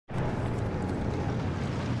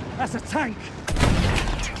That's a tank!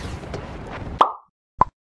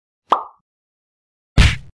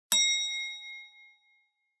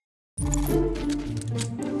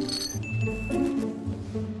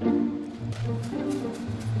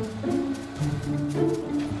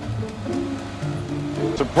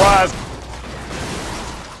 Surprise!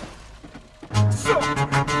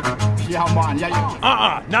 Ja, Mann,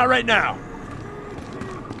 ja. Not right now.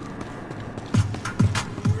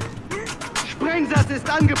 Sprengsatz ist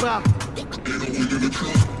angebracht!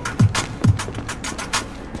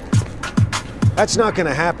 That's not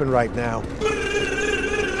gonna happen right now.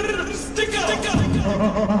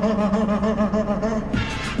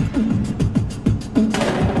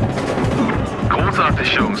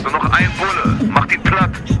 Großartig, Jungs. Nur noch ein Bulle. Macht ihn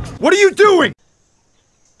platt. What are you doing?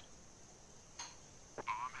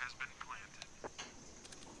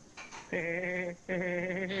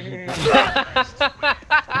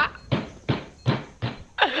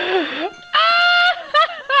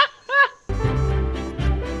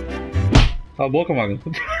 Acabou, Camo.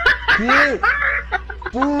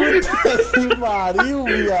 Puta que pariu,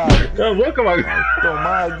 viado. Acabou, Camo.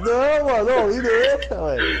 Tomar, não, mano, me deixa,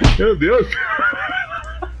 velho. Meu Deus.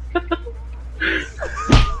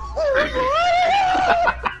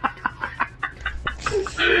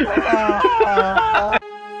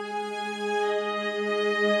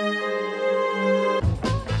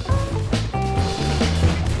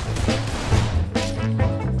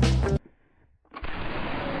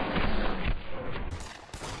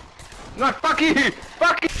 Na, fuck you!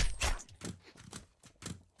 Fuck you!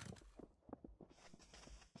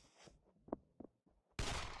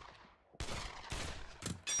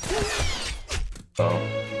 Oh.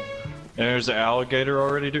 There's the alligator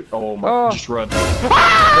already, dude. Oh my, just run.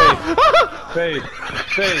 Fade.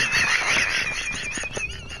 Fade.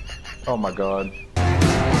 Oh my god.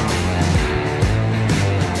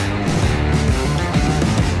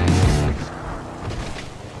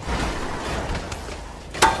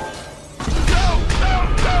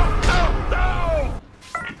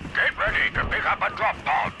 Get ready to pick up a drop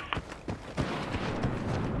pod.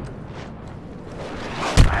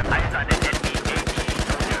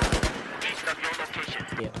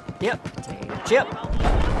 Yep, potato chip.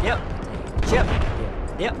 Yep, potato chip.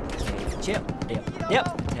 Yep, potato chip.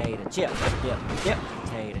 Yep,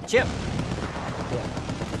 potato chip.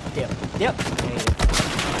 Yep, potato.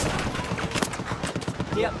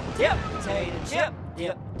 Yep, potato chip.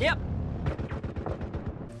 Yep.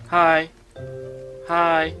 Hi.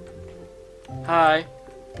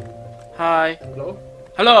 Hello?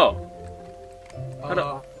 Hello.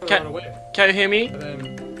 Hello. Can you hear me?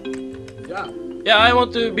 Yeah. Yeah, I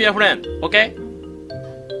want to be a friend. Okay?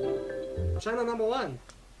 China #1.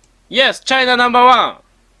 Yes, China #1.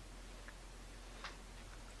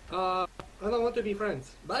 I don't want to be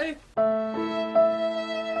friends. Bye.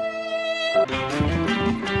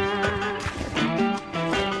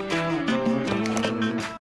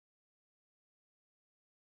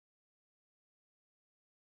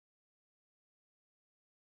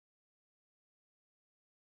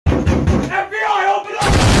 FBI, open up!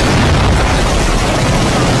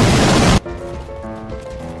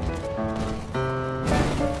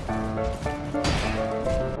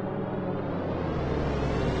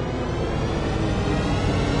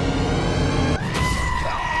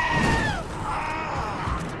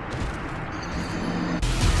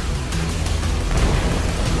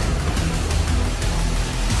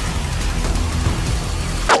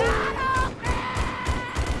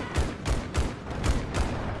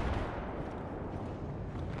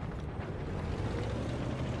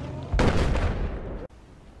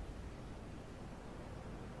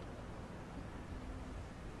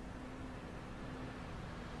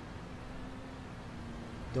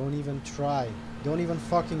 Don't even try. Don't even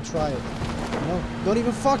fucking try it. No, don't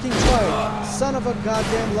even fucking try it. Son of a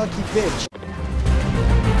goddamn lucky bitch.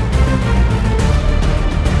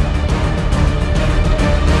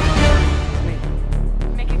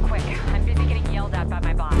 Make it quick. I'm busy getting yelled at by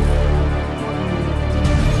my boss.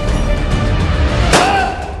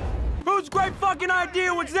 Whose great fucking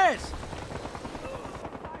idea was this?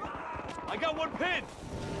 I got one pin.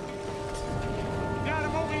 Got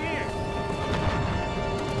him over here.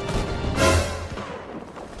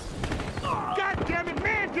 God damn it,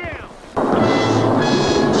 man down!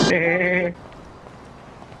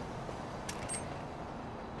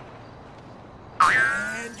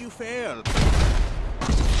 And you failed.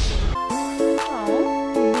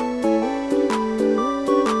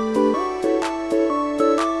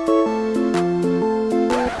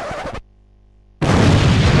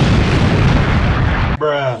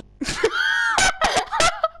 Bruh.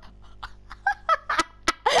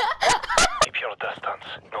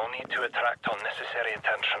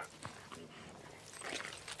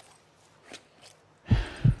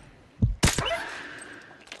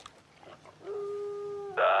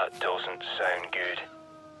 Doesn't sound good.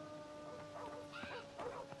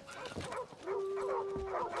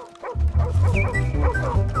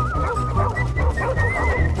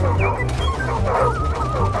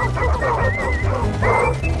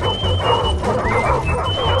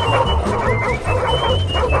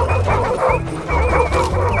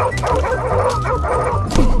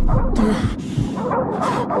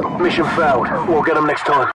 Mission failed. We'll get them next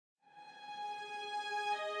time.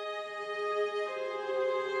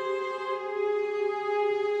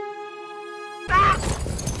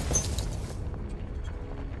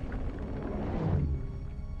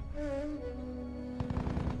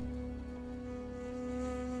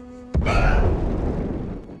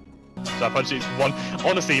 So I punch it one.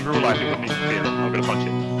 Honestly, in real life, it wouldn't even feel. I'm gonna punch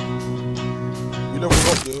it. You know what's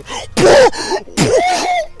up, dude?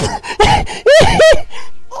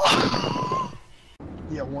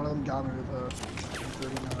 Yeah, one of them got me with a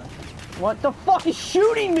 39. What the fuck is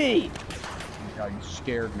shooting me? God, you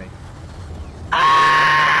scared me.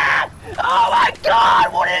 Ah! Oh my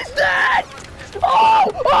god, what is that? Oh!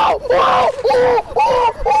 Oh! Oh! Oh!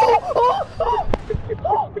 Oh! Oh!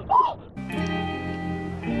 Oh!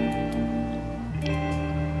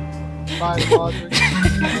 Bye, Audrey.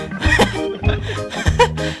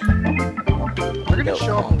 We're gonna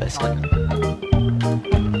show up this one.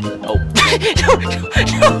 No.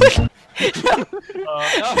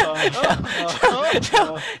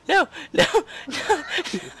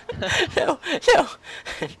 No.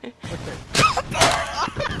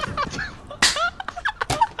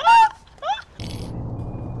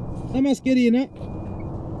 La mascherina.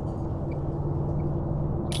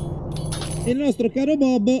 Il nostro caro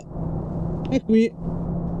Bob è qui.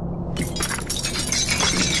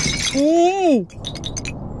 Oh!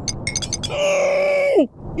 Oh!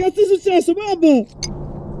 Che cazzo è successo, Bob?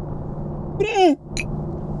 Bre!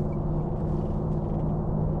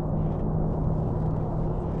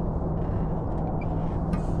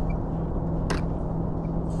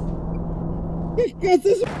 Che cazzo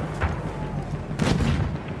è successo?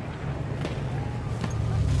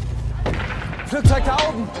 Flugzeug da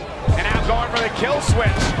oben. And now going for the kill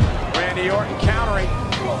switch. Randy Orton countering.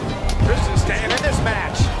 Christian staying in this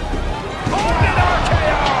match. Oh, an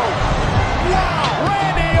RKO! Wow,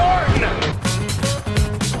 Randy Orton!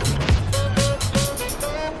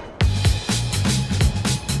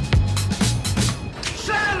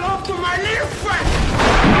 Say hello to my little friend!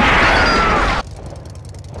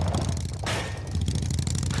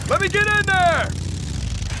 Let me get in there!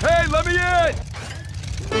 Hey, let me in!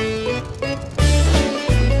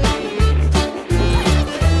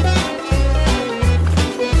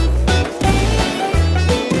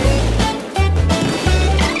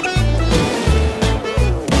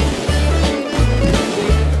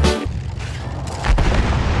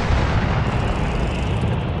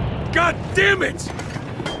 God damn it!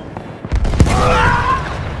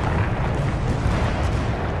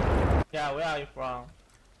 Yeah, where are you from?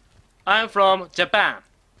 I'm from Japan.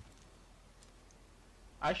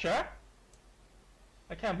 Are you sure?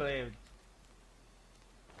 I can't believe it.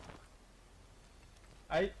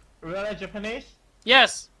 Are you really Japanese?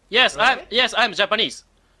 Yes, Really? I'm Japanese.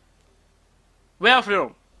 Where are you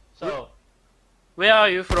from? So, Where are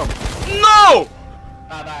you from? No!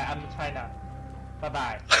 bye bye, I'm China. Bye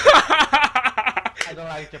bye. I don't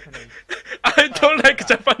like Japanese. I don't like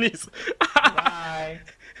Japanese. Bye.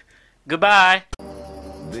 Goodbye.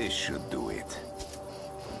 This should do it.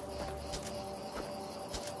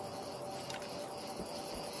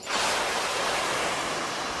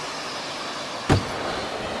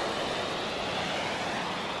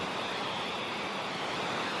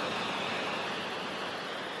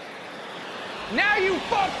 Now you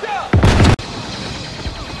fucked up!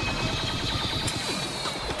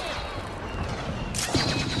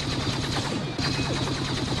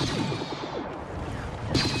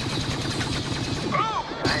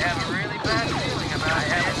 I have a really bad feeling about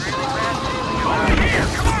it. Over here,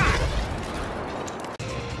 come on!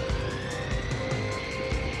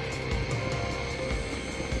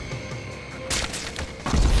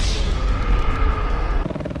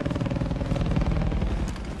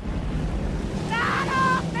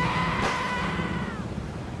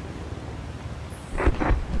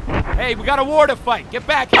 Hey, we got a war to fight. Get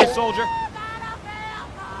back here, soldier.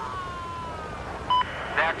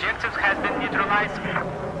 The objective has been neutralized.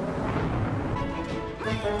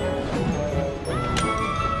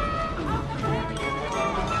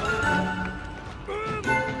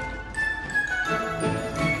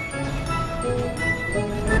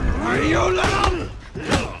 Are you little?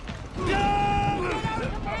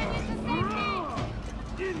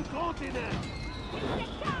 Incontinent.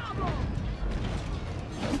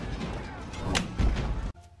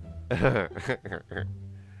 Hello,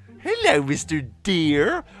 Mr.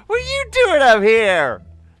 Deer. What are you doing up here?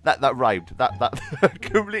 That rhymed. That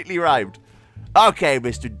completely rhymed. Okay,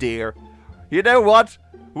 Mr. Deer. You know what?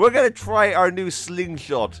 We're gonna try our new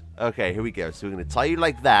slingshot. Okay, here we go. So we're gonna tie you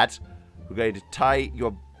like that. We're going to tie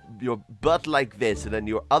your butt like this, and then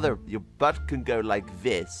your butt can go like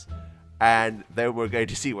this. And then we're going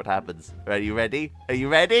to see what happens. Are you ready? Are you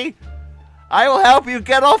ready? I will help you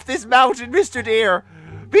get off this mountain, Mr. Deer.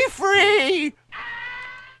 Be free!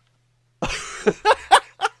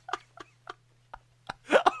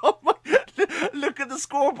 Oh my, look at the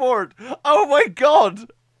scoreboard. Oh my god.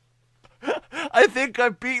 I think I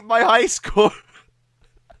beat my high score.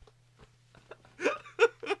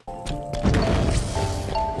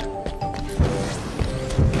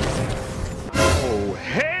 Oh,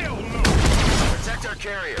 hell no! Protect our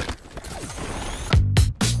carrier.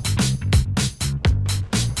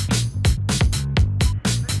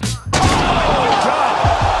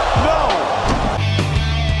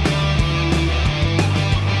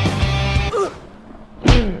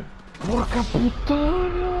 Porca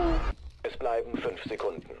puttana! Es bleiben 5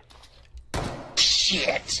 Sekunden.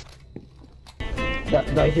 Shit!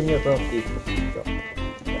 Дайте мне толстик.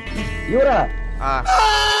 Юра!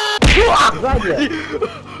 Сзади!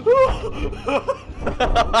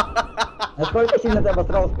 Насколько сильно ты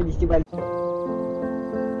обосрался по 10 баллам?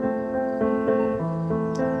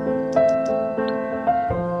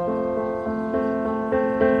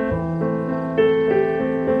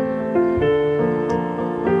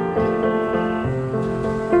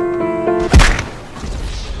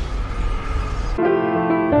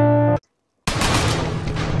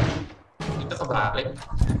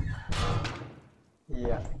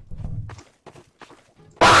 Iya.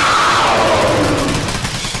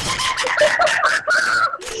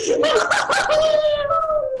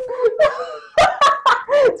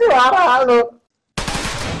 Suara lu.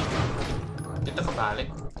 Itu kebalik.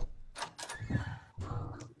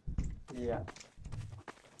 Iya.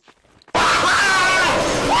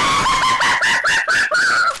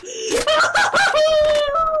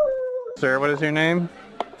 Sir, what is your name?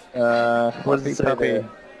 What's the puppy?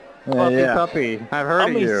 Puppy. I've heard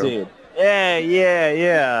of you.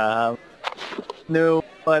 Yeah. No,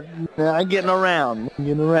 but I'm getting around.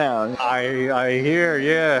 I hear,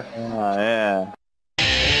 yeah. Yeah.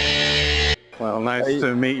 Well, nice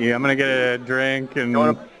to meet you. I'm gonna get a drink and...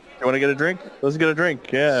 You wanna get a drink? Let's get a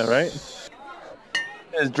drink, yeah, right?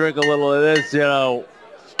 Just drink a little of this, you know.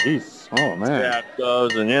 Jeez. Oh, man. Yeah, it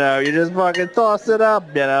goes, and, you know, you just fucking toss it up,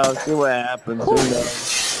 you know, see what happens. Who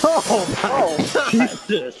knows? Oh,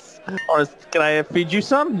 Jesus. Can I feed you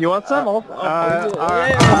some? You want some? Oh,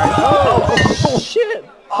 shit.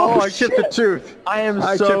 Oh, I chipped the tooth. I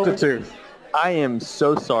chipped the tooth. I am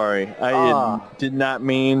so sorry. I did not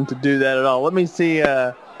mean to do that at all. Let me see, see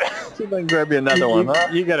if I can grab you another one, huh?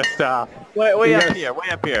 You gotta stop. Way up here,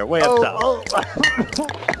 way up top.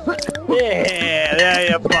 Yeah,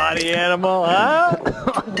 there you body animal, huh?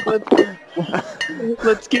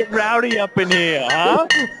 Let's get rowdy up in here, huh?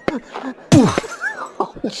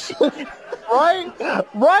 Right?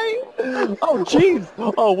 Oh, jeez.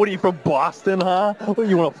 Oh, what are you, from Boston, huh? What,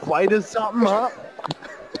 you want to fight or something, huh?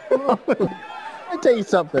 I tell you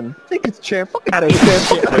something. I think it's champ. Fucking out of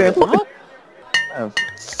champ, huh? I'm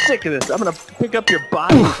sick of this. I'm gonna pick up your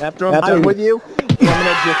body after I'm done with you. I'm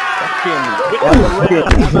gonna just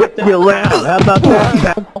whip you around. How about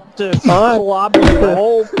that? Just lobby the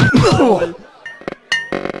whole.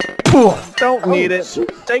 Don't need it.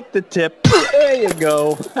 Take the tip. There you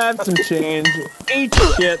go. Have some change. Eat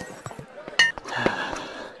shit.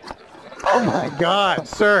 Oh my God,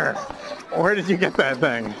 sir. Where did you get that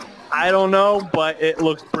thing? I don't know, but it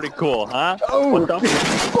looks pretty cool, huh? Oh. What the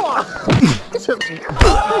fuck?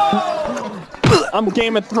 I'm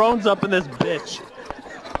Game of Thrones up in this bitch.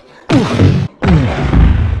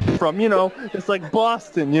 From, you know, it's like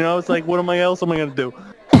Boston, you know? It's like, what else am I gonna do?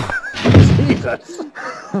 Jesus.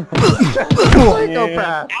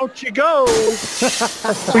 Yeah. Out you go.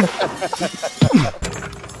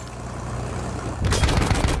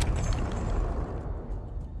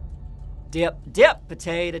 Dip,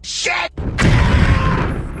 potato. Shit!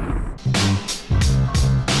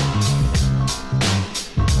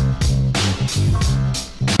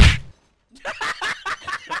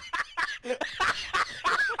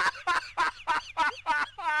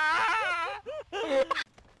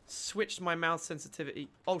 Switched my mouse sensitivity.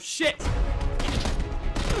 Oh shit!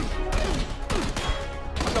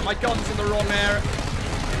 I've got my guns in the wrong area.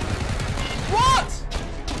 What?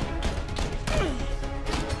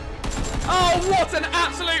 Oh, what an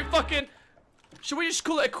absolute fucking... Should we just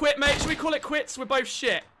call it a quit, mate? Should we call it quits? We're both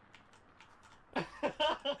shit.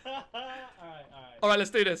 Alright,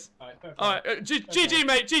 let's do this. Alright, GG,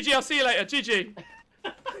 mate. GG, I'll see you later. GG.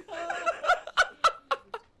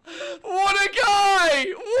 What a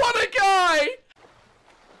guy! What a guy!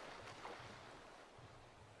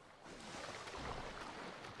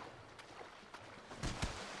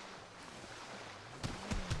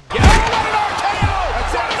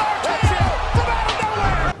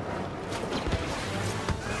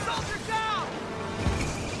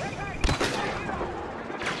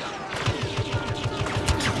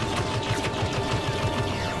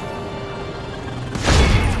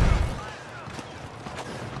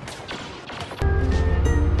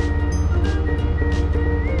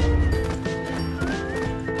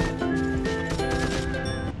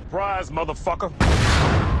 Motherfucker.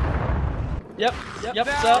 Yep,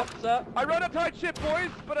 Now, I run a tight ship, boys,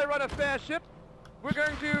 but I run a fair ship. We're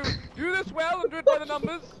going to do this well and do it by the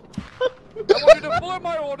numbers. I want you to follow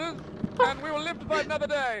my orders, and we will live to fight another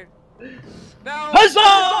day. Now,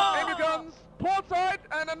 Huzzah! aim your guns, port side,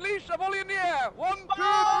 and unleash a volley in the air. 1, 2, 3,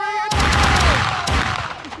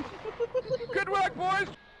 and good work, boys.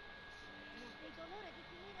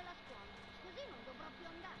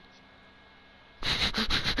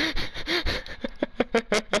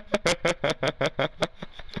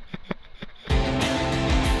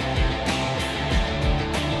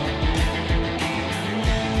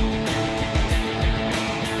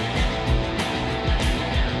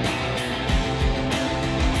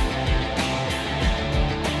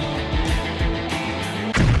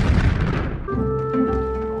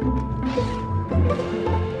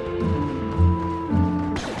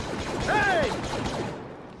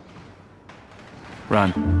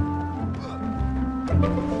 Run.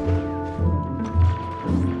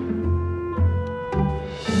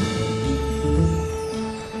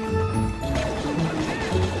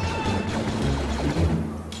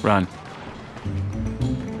 Run.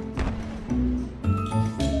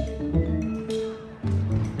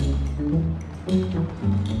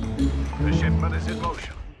 The shipment is in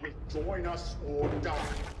motion. Join us or die.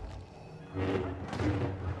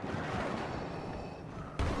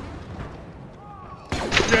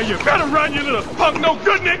 Yeah, you better run, you little punk no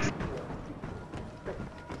goodness!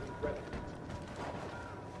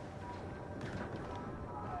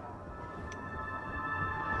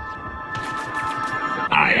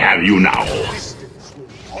 I have you now.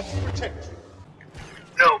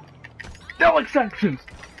 No! No exceptions!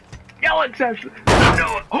 No exceptions!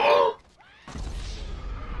 No! Oh!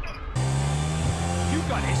 You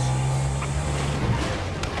got it!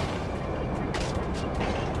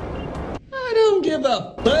 I don't give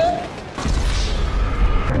a fuck.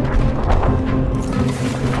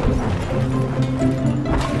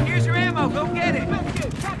 Here's your ammo. Go get it.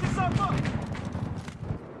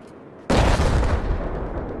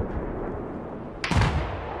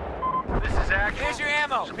 This is actual. Here's your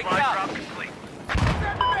ammo. Pick it Supply up. drop complete.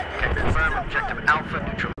 Confirm objective Alpha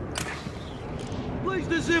neutral. Place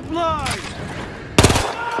the zip line.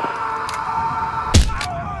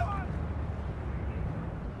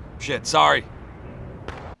 Shit, sorry.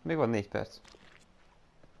 Még van 4 perc.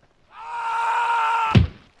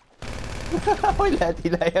 Hogy lehet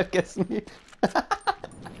ide érkezni?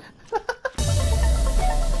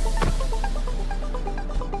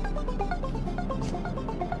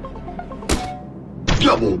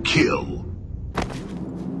 Double kill.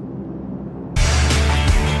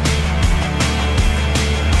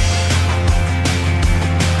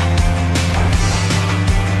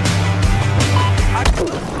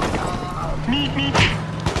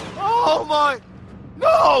 Oh my!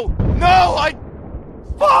 No! No!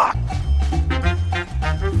 Fuck!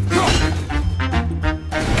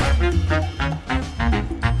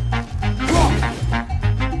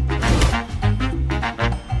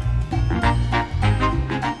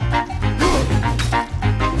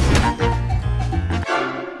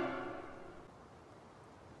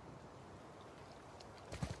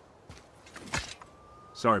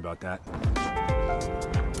 Sorry about that.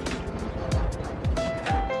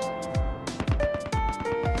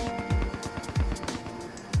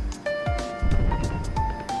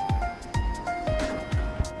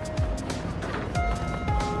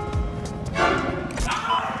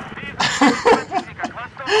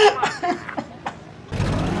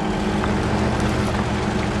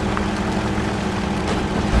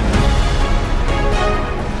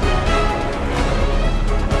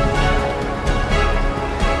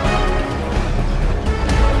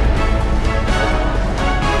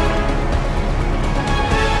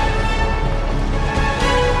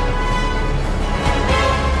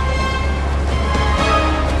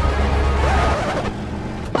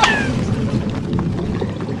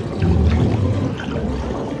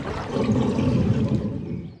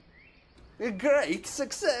 great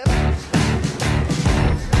success.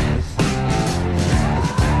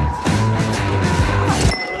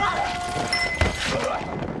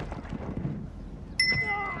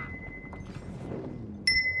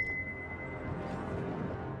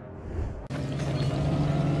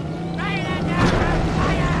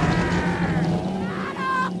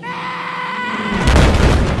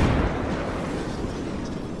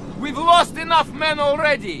 We've lost enough men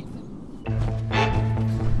already!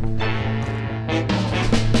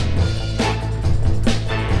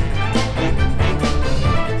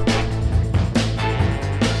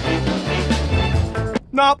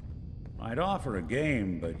 Nope. I'd offer a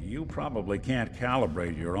game, but you probably can't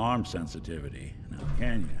calibrate your arm sensitivity. Now,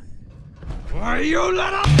 can you? Why you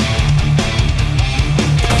let up?